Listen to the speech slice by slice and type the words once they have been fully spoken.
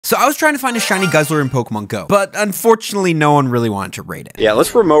So I was trying to find a shiny Guzzler in Pokemon Go, but unfortunately no one really wanted to raid it. Yeah,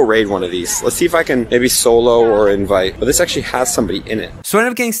 let's remote raid one of these. Let's see if I can maybe solo or invite. But this actually has somebody in it. So I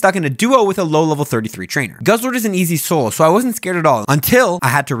ended up getting stuck in a duo with a low level 33 trainer. Guzzlord is an easy solo, so I wasn't scared at all until I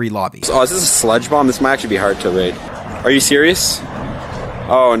had to re-lobby. Oh, is this a sludge bomb? This might actually be hard to raid. Are you serious?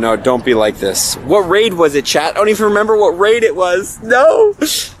 Oh no, don't be like this. What raid was it, chat? I don't even remember what raid it was. No!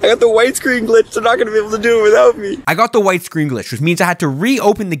 I got the white screen glitch. They're not gonna be able to do it without me. I got the white screen glitch, which means I had to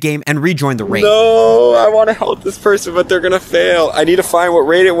reopen the game and rejoin the raid. No, I want to help this person, but they're gonna fail. I need to find what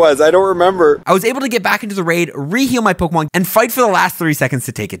raid it was. I don't remember. I was able to get back into the raid, re-heal my Pokemon, and fight for the last 30 seconds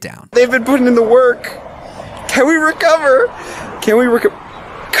to take it down. They've been putting in the work. Can we recover? Can we recover?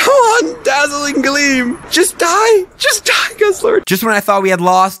 Come on, Dazzling Gleam. Just die. Just die, Guzzler. Just when I thought we had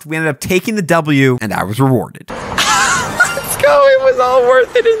lost, we ended up taking the W, and I was rewarded. Let's go. It was all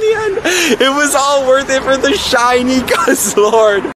worth it in the end. It was all worth it for the shiny Guzzlord.